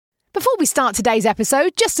we start today's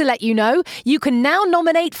episode, just to let you know, you can now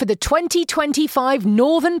nominate for the 2025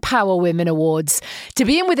 Northern Power Women Awards to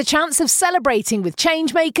be in with a chance of celebrating with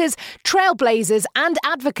changemakers, trailblazers and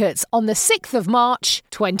advocates on the 6th of March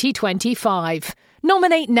 2025.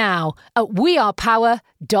 Nominate now at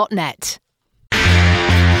wearepower.net.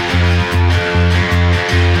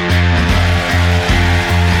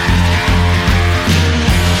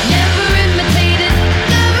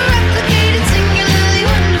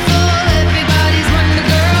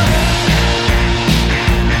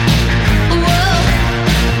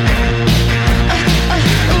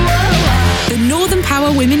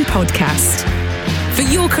 Power Women Podcast. For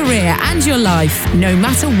your career and your life, no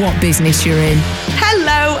matter what business you're in.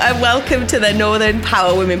 Hello and welcome to the Northern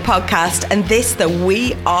Power Women Podcast and this, the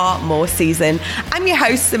We Are More season. I'm your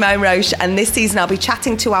host, Simone Roche, and this season I'll be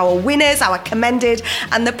chatting to our winners, our commended,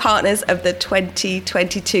 and the partners of the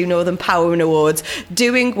 2022 Northern Power Women Awards,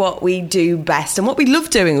 doing what we do best and what we love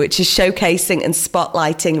doing, which is showcasing and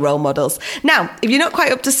spotlighting role models. Now, if you're not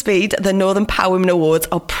quite up to speed, the Northern Power Women Awards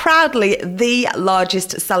are proudly the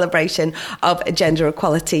largest celebration of gender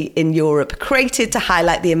equality in Europe, created to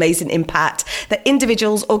highlight the amazing impact that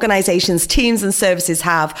individuals, organisations, teams and services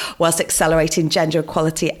have whilst accelerating gender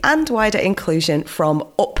equality and wider inclusion from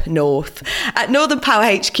up north. At Northern Power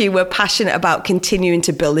HQ, we're passionate about continuing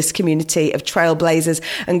to build this community of trailblazers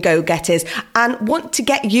and go-getters and want to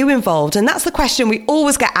get you involved. And that's the question we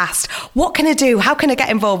always get asked. What can I do? How can I get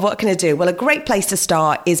involved? What can I do? Well, a great place to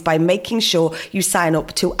start is by making sure you sign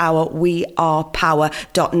up to our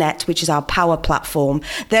wearepower.net, which is our power platform.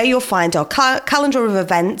 There you'll find our calendar of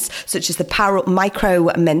events, such as the Power Up Micro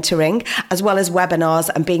Mentoring, as well as webinars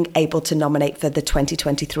and being able to nominate for the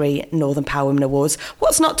 2023 Northern Power Women Awards.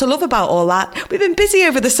 What's not to love about all that? We've been busy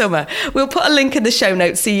over the summer. We'll put a link in the show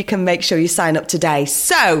notes so you can make sure you sign up today.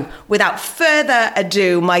 So, without further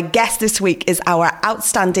ado, my guest this week is our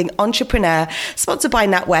outstanding entrepreneur, sponsored by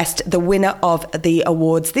NatWest. The winner of the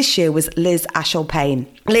awards this year was Liz Ashall-Payne.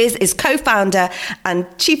 Liz is co-founder and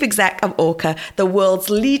chief exec of Orca, the world's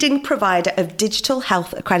leading provider of digital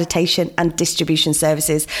health accreditation and distribution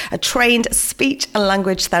services. A trained speech and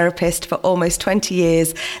language therapist for almost 20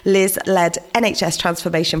 years, Liz led NHS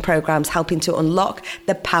transformation programmes helping to unlock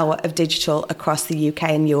the power of digital across the UK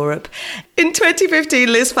and Europe. In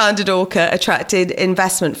 2015, Liz founded Orca, attracted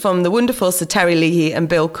investment from the wonderful Sir Terry Leahy and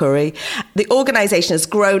Bill Curry. The organisation has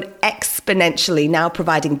grown exponentially, now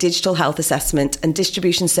providing digital health assessment and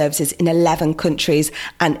distribution services in 11 countries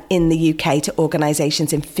and in the UK to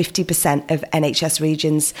organisations in 50% of NHS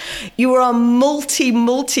regions. You are a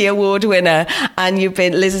multi award winner, and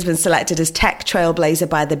Liz has been selected as Tech Trailblazer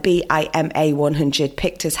by the BIMA 100,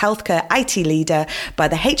 picked as Healthcare IT Leader by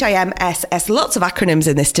the HIMSS, lots of acronyms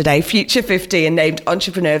in this today, Future 50, and named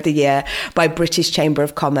Entrepreneur of the Year by British Chamber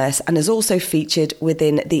of Commerce, and has also featured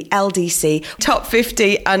within the LDC Top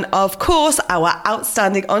 50, and of course our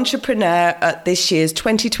outstanding entrepreneur at this year's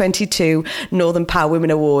 2022 Northern Power Women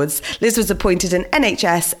Awards. Liz was appointed an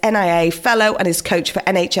NHS NIA Fellow and is coach for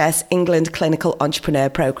NHS England Clinical Entrepreneur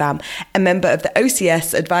Programme, a member of the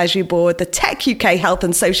OCS Advisory Board, the Tech UK Health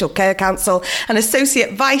and Social Care Council, and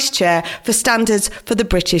Associate Vice Chair for Standards for the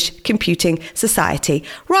British Computing Society.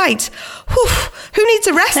 Right. Whew. Who needs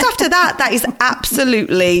a rest after that? That is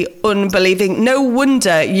absolutely unbelieving. No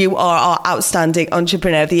wonder you are our outstanding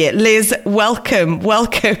Entrepreneur of the Year. Liz, welcome.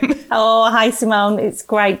 Oh, hi, Simone. It's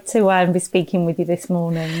great to be speaking with you this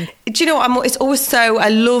morning. Do you know what? It's always so, I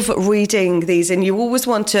love reading these, and you always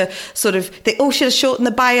want to sort of think, oh, should I shorten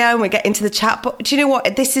the bio and we get into the chat? But do you know what?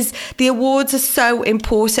 The awards are so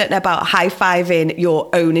important about high-fiving your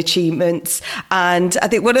own achievements. And I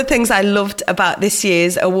think one of the things I loved about this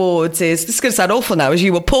year's awards is, this is going to sound awful now, is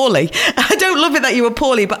you were poorly. I don't love it that you were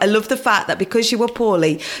poorly, but I love the fact that because you were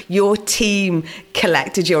poorly, your team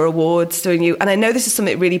collected your awards, don't you? And I know this is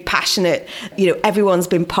something really passionate. You know, everyone's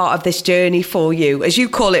been part of this journey for you, as you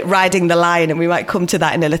call it, riding the line, and we might come to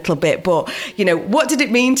that in a little bit. But, you know, what did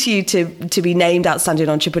it mean to you to be named Outstanding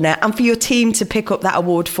Entrepreneur and for your team to pick up that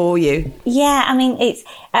award for you? Yeah, I mean, it's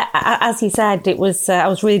as you said, it was. I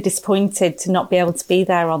was really disappointed to not be able to be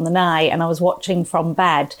there on the night, and I was watching from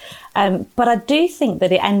bed. But I do think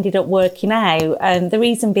that it ended up working out. The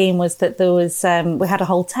reason being was that there was we had a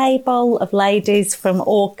whole table of ladies from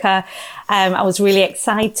Orca. I was really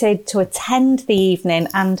excited to attend the evening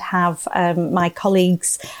and have my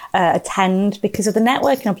colleagues attend because of the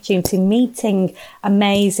networking opportunity, meeting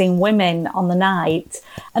amazing women on the night.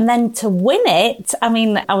 And then to win it, I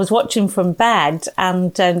mean, I was watching from bed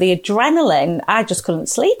and the adrenaline, I just couldn't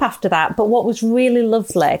sleep after that. But what was really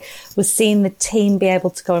lovely was seeing the team be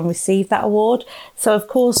able to go and receive receive that award. So of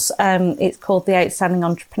course, it's called the Outstanding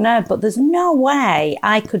Entrepreneur, but there's no way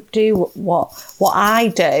I could do what I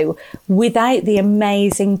do without the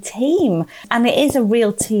amazing team. And it is a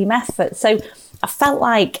real team effort. So I felt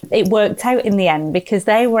like it worked out in the end because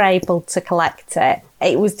they were able to collect it.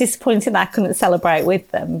 It was disappointing that I couldn't celebrate with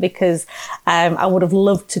them because I would have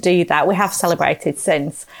loved to do that. We have celebrated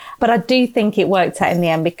since. But I do think it worked out in the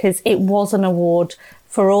end because it was an award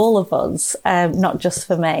for all of us, not just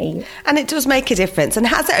for me. And it does make a difference. And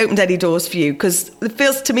has it opened any doors for you? Because it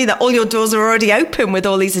feels to me that all your doors are already open with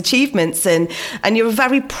all these achievements, and you're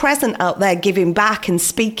very present out there giving back and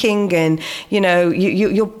speaking, and, you know,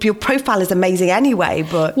 your profile is amazing anyway.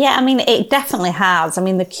 But yeah, I mean, it definitely has. I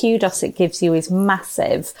mean, the kudos it gives you is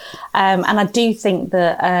massive. And I do think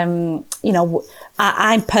that, you know,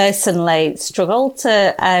 I personally struggle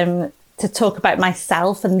to talk about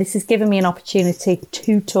myself, and this has given me an opportunity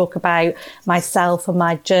to talk about myself and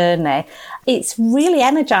my journey. It's really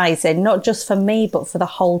energizing, not just for me, but for the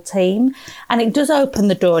whole team. And it does open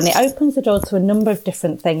the door, and it opens the door to a number of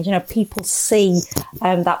different things. You know, people see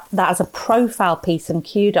that as a profile piece and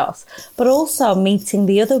kudos, but also meeting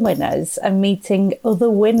the other winners and meeting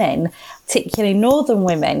other women, particularly Northern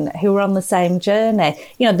women who are on the same journey.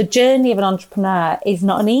 You know, the journey of an entrepreneur is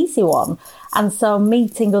not an easy one. And so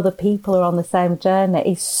meeting other people who are on the same journey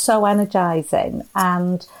is so energising,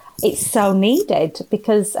 and it's so needed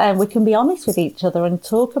because we can be honest with each other and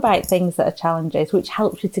talk about things that are challenges, which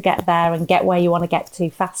helps you to get there and get where you want to get to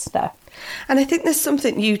faster. And I think there's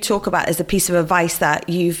something you talk about as a piece of advice that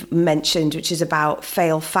you've mentioned, which is about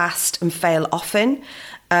fail fast and fail often.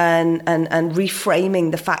 And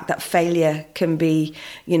reframing the fact that failure can be,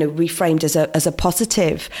 you know, reframed as a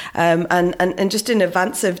positive. And just in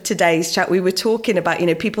advance of today's chat, we were talking about, you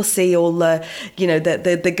know, people see all the, you know,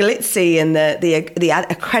 the glitzy and the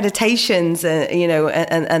accreditations, you know,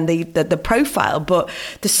 and the profile, but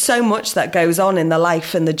there's so much that goes on in the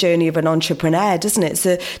life and the journey of an entrepreneur, doesn't it?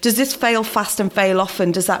 So does this fail fast and fail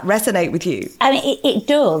often, does that resonate with you? I mean, it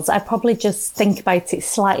does. I probably just think about it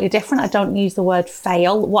slightly different. I don't use the word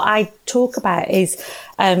fail. What I talk about is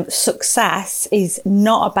success is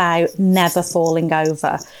not about never falling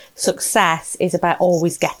over. Success is about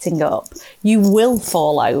always getting up. You will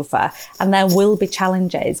fall over and there will be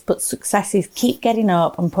challenges, but success is keep getting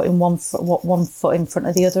up and putting one foot in front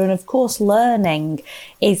of the other. And of course, learning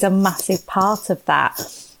is a massive part of that.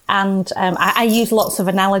 And I use lots of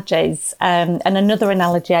analogies. And another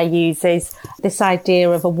analogy I use is this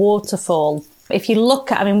idea of a waterfall. If you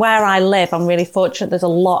look at, I mean, where I live, I'm really fortunate. There's a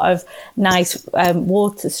lot of nice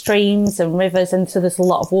water streams and rivers, and so there's a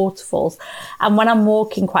lot of waterfalls. And when I'm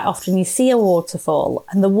walking, quite often you see a waterfall,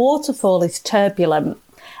 and the waterfall is turbulent.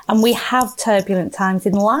 And we have turbulent times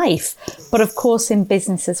in life, but of course in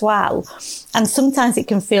business as well. And sometimes it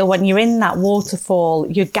can feel when you're in that waterfall,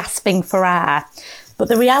 you're gasping for air. But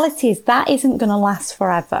the reality is that isn't going to last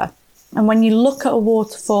forever. And when you look at a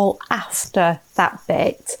waterfall after that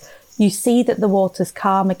bit, you see that the water's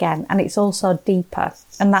calm again, and it's also deeper.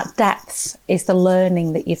 And that depth is the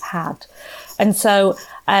learning that you've had. And so,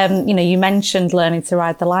 you know, you mentioned learning to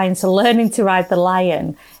ride the lion. So learning to ride the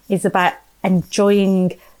lion is about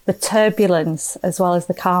enjoying the turbulence as well as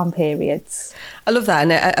the calm periods. I love that.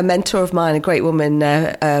 And a mentor of mine, a great woman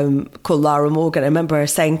called Lara Morgan, I remember her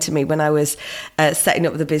saying to me when I was setting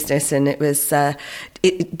up the business, and it was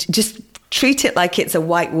just treat it like it's a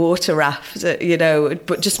white water raft, you know,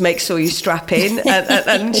 but just make sure you strap in.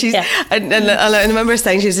 And she's, yeah. and I remember her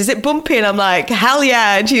saying, is it bumpy? And I'm like, hell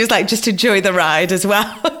yeah. And she was like, just enjoy the ride as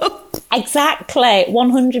well. Exactly,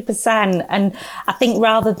 100%. And I think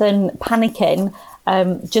rather than panicking,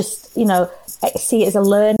 just, you know, see it as a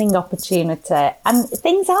learning opportunity. And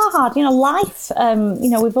things are hard, you know, life, you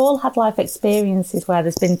know, we've all had life experiences where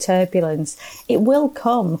there's been turbulence. It will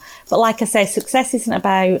come. But like I say, success isn't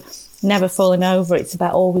about never falling over. It's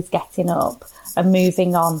about always getting up and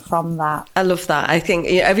moving on from that. I love that. I think,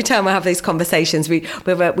 you know, every time I have these conversations, we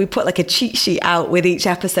put like a cheat sheet out with each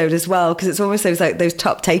episode as well, because it's almost those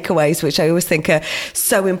top takeaways, which I always think are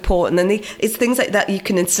so important. And it's things like that you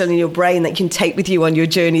can instill in your brain that you can take with you on your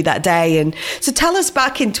journey that day. And so tell us,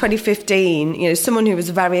 back in 2015, you know, someone who was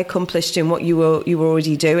very accomplished in what you were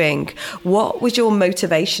already doing, what was your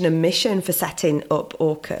motivation and mission for setting up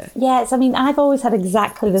Orca? Yes, I mean, I've always had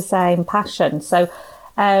exactly the same passion. So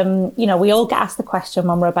you know, we all get asked the question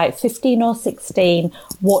when we're about 15 or 16,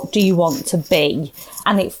 what do you want to be?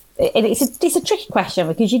 And it's a tricky question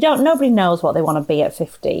because nobody knows what they want to be at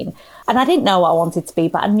 15. And I didn't know what I wanted to be,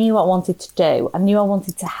 but I knew what I wanted to do. I knew I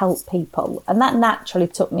wanted to help people. And that naturally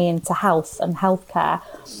took me into health and healthcare.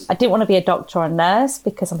 I didn't want to be a doctor or a nurse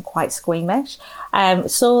because I'm quite squeamish.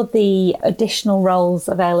 Saw the additional roles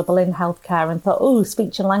available in healthcare and thought, oh,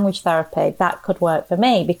 speech and language therapy, that could work for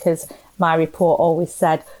me because my report always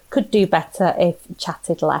said, could do better if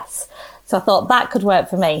chatted less. So I thought that could work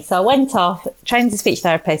for me. So I went off, trained as a speech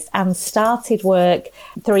therapist and started work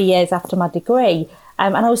 3 years after my degree.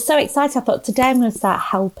 And I was so excited. I thought, today I'm going to start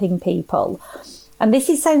helping people. And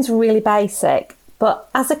sounds really basic, but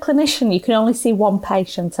as a clinician, you can only see one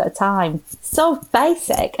patient at a time. So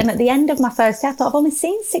basic. And at the end of my first day, I thought, I've only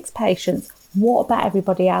seen 6 patients. What about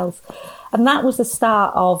everybody else? And that was the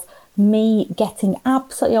start of me getting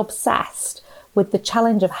absolutely obsessed with the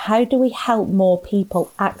challenge of how do we help more people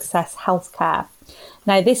access healthcare.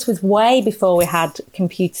 Now, this was way before we had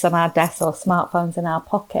computers on our desks or smartphones in our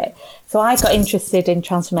pocket. So I got interested in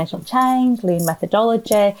transformational change, lean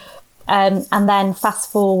methodology, and then fast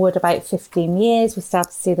forward about 15 years, we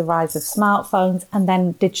started to see the rise of smartphones and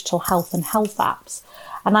then digital health and health apps.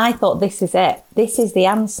 And I thought, this is it. This is the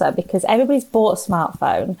answer because everybody's bought a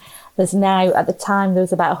smartphone. There's now, at the time, there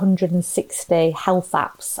was about 160 health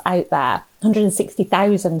apps out there.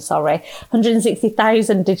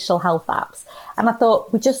 160,000 digital health apps. And I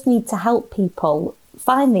thought, we just need to help people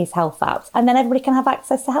find these health apps and then everybody can have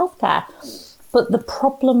access to healthcare. But the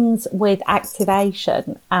problems with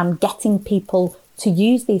activation and getting people to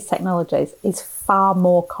use these technologies is far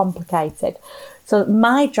more complicated. So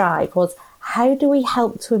my drive was, how do we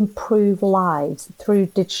help to improve lives through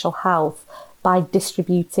digital health by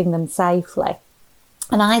distributing them safely?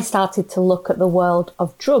 And I started to look at the world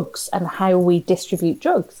of drugs and how we distribute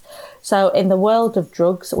drugs. So in the world of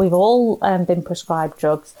drugs, we've all been prescribed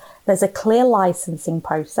drugs. There's a clear licensing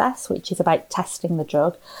process, which is about testing the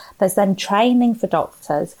drug. There's then training for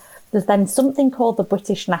doctors. There's then something called the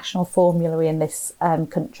British National Formulary in this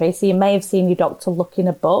country. So you may have seen your doctor look in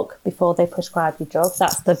a book before they prescribe your drug.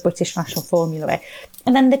 That's the British National Formulary.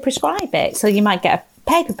 And then they prescribe it. So you might get a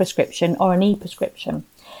paper prescription or an e-prescription.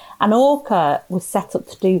 And Orca was set up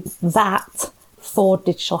to do that for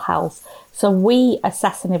digital health. So we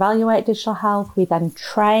assess and evaluate digital health. We then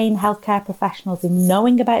train healthcare professionals in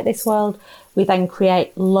knowing about this world. We then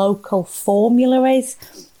create local formularies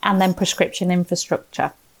and then prescription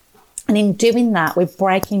infrastructure. And in doing that, we're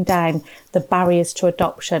breaking down the barriers to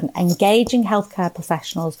adoption, engaging healthcare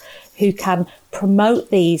professionals who can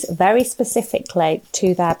promote these very specifically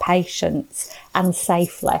to their patients and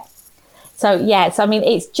safely. So,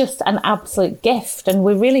 it's just an absolute gift. And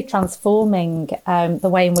we're really transforming the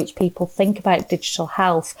way in which people think about digital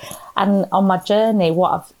health. And on my journey,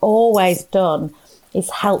 what I've always done is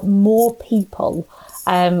help more people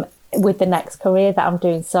with the next career that I'm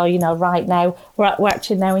doing. So, right now, we're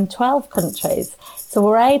actually now in 12 countries. So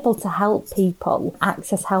we're able to help people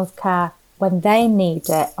access healthcare when they need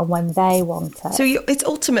it and when they want it. So it's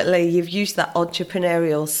ultimately, you've used that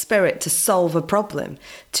entrepreneurial spirit to solve a problem,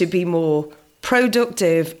 to be more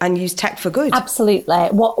productive and use tech for good. Absolutely.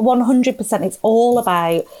 100%. It's all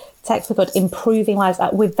about tech for good, improving lives.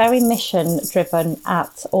 We're very mission driven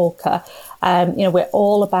at Orca. We're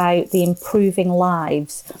all about the improving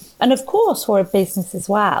lives. And of course, we're a business as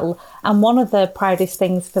well. And one of the proudest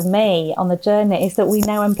things for me on the journey is that we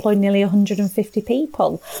now employ nearly 150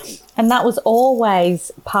 people. And that was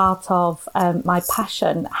always part of my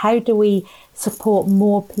passion. How do we support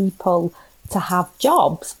more people to have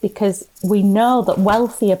jobs? Because we know that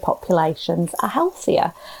wealthier populations are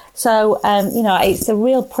healthier. So, it's a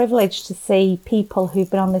real privilege to see people who've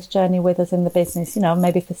been on this journey with us in the business,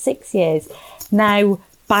 maybe for 6 years, now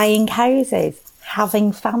buying houses,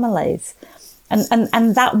 having families.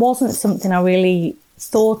 And that wasn't something I really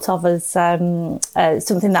thought of as something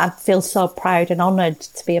that I feel so proud and honoured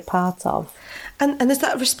to be a part of. And there's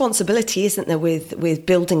that responsibility, isn't there, with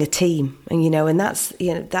building a team? And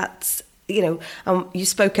that's you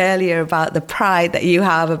spoke earlier about the pride that you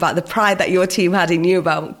have, about the pride that your team had in you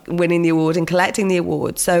about winning the award and collecting the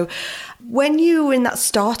award. So when you were in that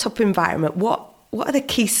startup environment, what are the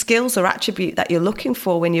key skills or attribute that you're looking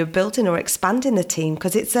for when you're building or expanding the team?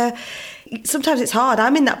 Because sometimes it's hard.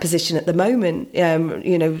 I'm in that position at the moment,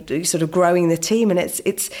 sort of growing the team, and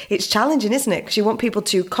it's challenging, isn't it? Because you want people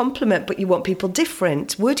to complement, but you want people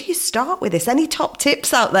different. Where do you start with this? Any top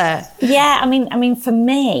tips out there? Yeah, I mean, for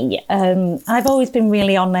me, I've always been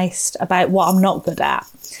really honest about what I'm not good at,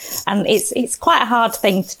 and it's quite a hard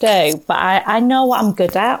thing to do. But I know what I'm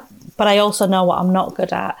good at, but I also know what I'm not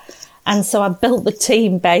good at, and so I built the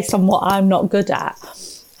team based on what I'm not good at.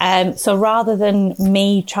 So rather than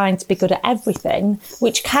me trying to be good at everything,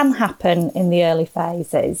 which can happen in the early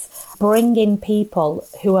phases, bring in people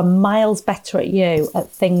who are miles better at you at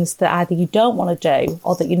things that either you don't want to do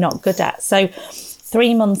or that you're not good at. So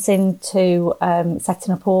 3 months into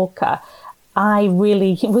setting up Orca, I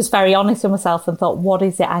really was very honest with myself and thought, what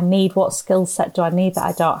is it I need? What skill set do I need that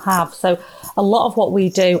I don't have? So a lot of what we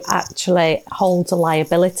do actually holds a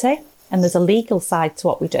liability, and there's a legal side to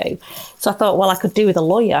what we do. So I thought, well, I could do with a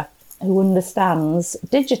lawyer who understands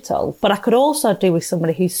digital, but I could also do with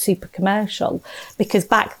somebody who's super commercial, because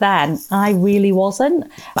back then I really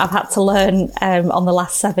wasn't. I've had to learn on the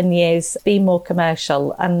last 7 years, be more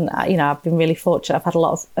commercial. And, I've been really fortunate. I've had a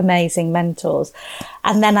lot of amazing mentors.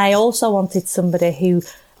 And then I also wanted somebody who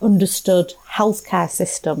understood healthcare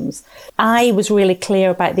systems. I was really clear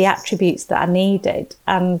about the attributes that I needed.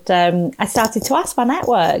 And I started to ask my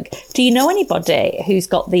network, do you know anybody who's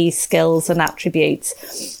got these skills and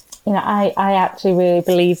attributes? I actually really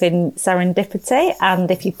believe in serendipity,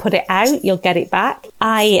 and if you put it out, you'll get it back.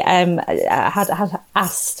 I had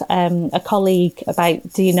asked a colleague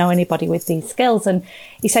about, do you know anybody with these skills? And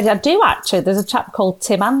he said, I do actually. There's a chap called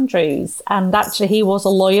Tim Andrews, and actually he was a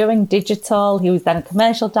lawyer in digital. He was then a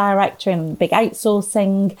commercial director in a big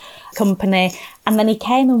outsourcing company. And then he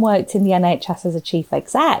came and worked in the NHS as a chief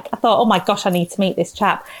exec. I thought, oh my gosh, I need to meet this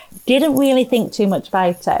chap. Didn't really think too much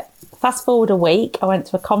about it. Fast forward a week, I went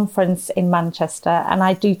to a conference in Manchester, and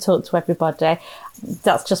I do talk to everybody.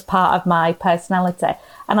 That's just part of my personality.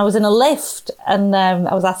 And I was in a lift, and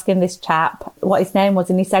I was asking this chap what his name was,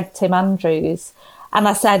 and he said Tim Andrews. And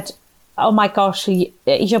I said, oh my gosh,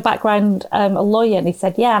 is your background a lawyer? And he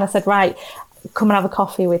said, yeah. And I said, right, come and have a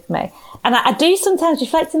coffee with me. And I do sometimes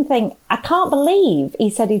reflect and think, I can't believe he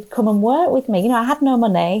said he'd come and work with me. I had no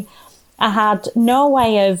money. I had no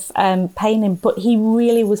way of paying him, but he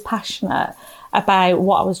really was passionate about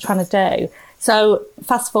what I was trying to do. So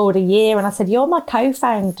fast forward a year, and I said, you're my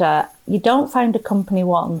co-founder. You don't found a company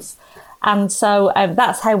once. And so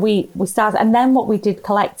that's how we started. And then what we did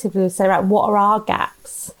collectively was say, right, what are our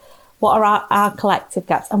gaps? What are our collective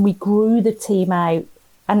gaps? And we grew the team out.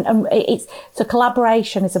 And so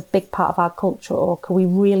collaboration is a big part of our culture at Orca. We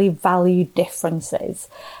really value differences.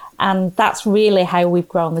 And that's really how we've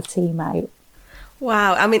grown the team out.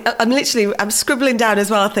 Wow. I mean, I'm scribbling down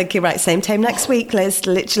as well, thinking, right, same time next week, Liz,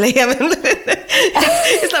 literally. I mean,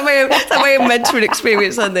 it's like my own mentoring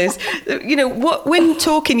experience on this. When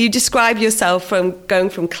talking, you describe yourself from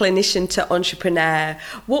going from clinician to entrepreneur.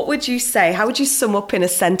 What would you say? How would you sum up in a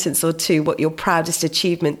sentence or two what your proudest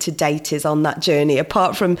achievement to date is on that journey,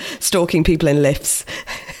 apart from stalking people in lifts?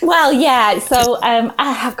 Well, yeah. So,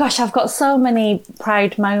 I've got so many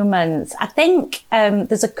proud moments. I think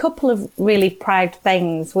there's a couple of really proud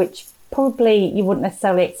things which probably you wouldn't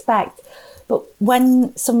necessarily expect. But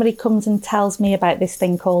when somebody comes and tells me about this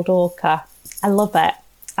thing called Orca, I love it.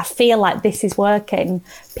 I feel like this is working.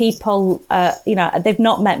 People, they've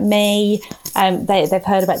not met me. They've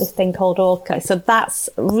heard about this thing called Orca. So that's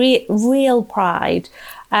real pride.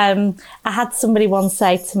 I had somebody once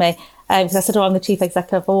say to me, because I said, I'm the chief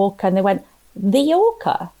executive of Orca, and they went, the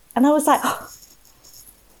Orca? And I was like, oh,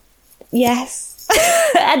 yes.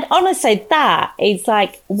 And honestly, that is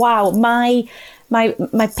like, wow, my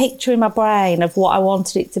picture in my brain of what I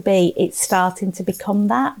wanted it to be, it's starting to become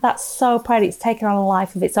that. That's so proud. It's taken on a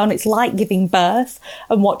life of its own. It's like giving birth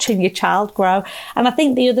and watching your child grow. And I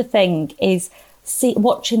think the other thing is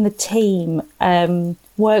watching the team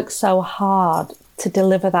work so hard to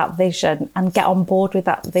deliver that vision and get on board with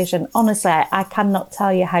that vision. Honestly, I cannot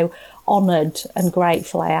tell you how honoured and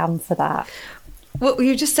grateful I am for that. Well,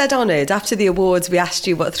 you just said honoured. After the awards, we asked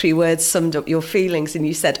you what 3 words summed up your feelings, and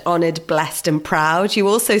you said honoured, blessed and proud. You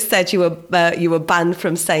also said you were banned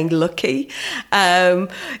from saying lucky.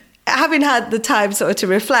 Having had the time sort of to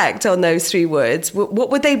reflect on those 3 words,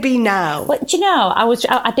 what would they be now? Well, do you know,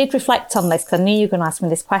 I did reflect on this because I knew you were going to ask me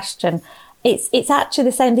this question. It's actually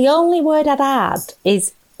the same. The only word I'd add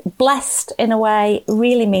is blessed. In a way,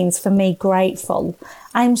 really means for me grateful.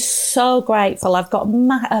 I'm so grateful. I've got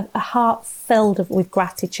a heart filled with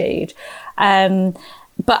gratitude.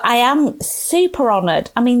 But I am super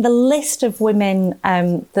honoured. I mean, the list of women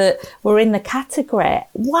that were in the category,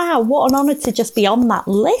 wow, what an honour to just be on that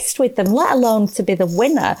list with them, let alone to be the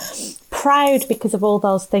winner. Proud because of all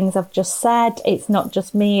those things I've just said. It's not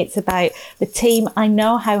just me, it's about the team. I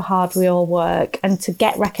know how hard we all work, and to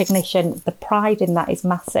get recognition, the pride in that is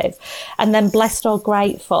massive. And then blessed or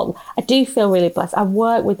grateful. I do feel really blessed. I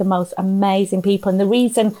work with the most amazing people, and the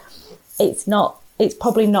reason it's not it's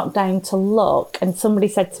probably not down to luck. And somebody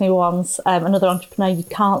said to me once, another entrepreneur, you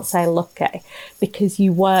can't say lucky because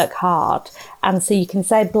you work hard. And so you can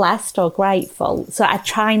say blessed or grateful. So I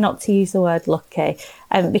try not to use the word lucky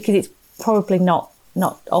because it's probably not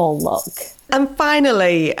all luck. And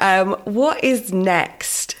finally, what is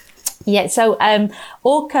next? Yeah, so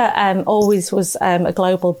Orca always was a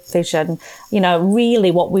global vision. You know, really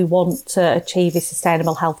what we want to achieve is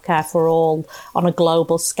sustainable healthcare for all on a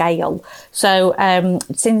global scale. So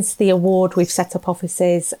since the award, we've set up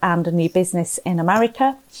offices and a new business in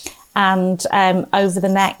America. And over the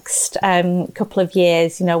next couple of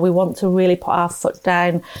years, you know, we want to really put our foot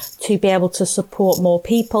down to be able to support more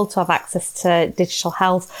people, to have access to digital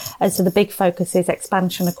health. And so the big focus is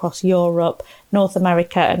expansion across Europe, North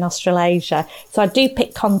America and Australasia. So I do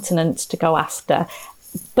pick continents to go after.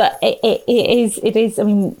 But it is, I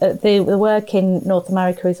mean, the work in North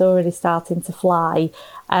America is already starting to fly.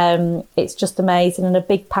 It's just amazing. And a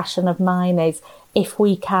big passion of mine is if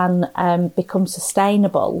we can become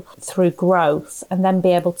sustainable through growth and then be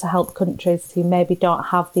able to help countries who maybe don't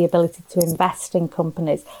have the ability to invest in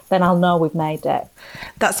companies, then I'll know we've made it.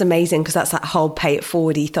 That's amazing, because that's that whole pay it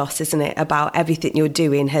forward ethos, isn't it? About everything you're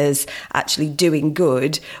doing has actually doing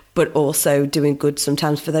good, but also doing good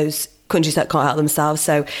sometimes for those countries that can't help themselves.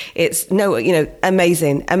 So it's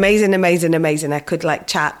amazing. I could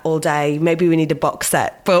chat all day. Maybe we need a box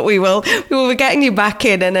set, but we will be getting you back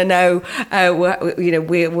in. And I know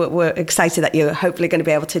we're excited that you're hopefully going to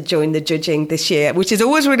be able to join the judging this year, which is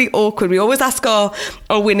always really awkward. We always ask our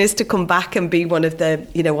winners to come back and be one of the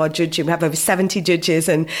our judging. We have over 70 judges,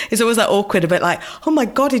 and it's always that awkward, a bit like, oh my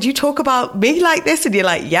God, did you talk about me like this? And you're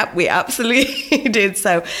like, yep, we absolutely did.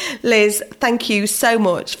 So Liz, thank you so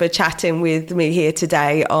much for chatting with me here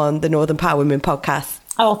today on the Northern Power Women podcast.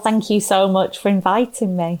 Oh, thank you so much for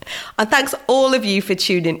inviting me. And thanks all of you for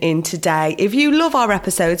tuning in today. If you love our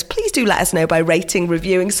episodes, please do let us know by rating,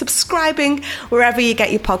 reviewing, subscribing wherever you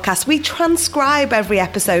get your podcasts. We transcribe every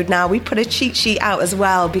episode now. We put a cheat sheet out as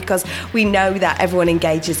well, because we know that everyone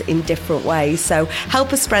engages in different ways. So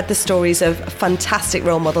help us spread the stories of fantastic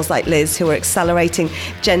role models like Liz, who are accelerating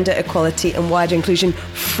gender equality and wider inclusion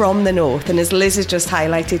from the North. And as Liz has just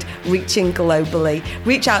highlighted, reaching globally.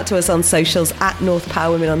 Reach out to us on socials at North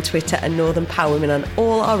Power Women on Twitter and Northern Power Women on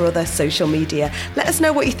all our other social media. Let us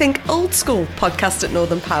know what you think. Old school podcast at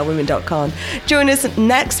northernpowerwomen.com. Join us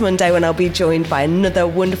next Monday when I'll be joined by another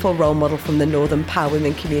wonderful role model from the Northern Power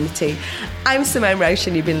Women community. I'm Simone Roche,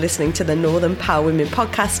 and you've been listening to the Northern Power Women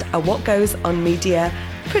podcast, a What Goes On Media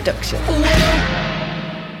production.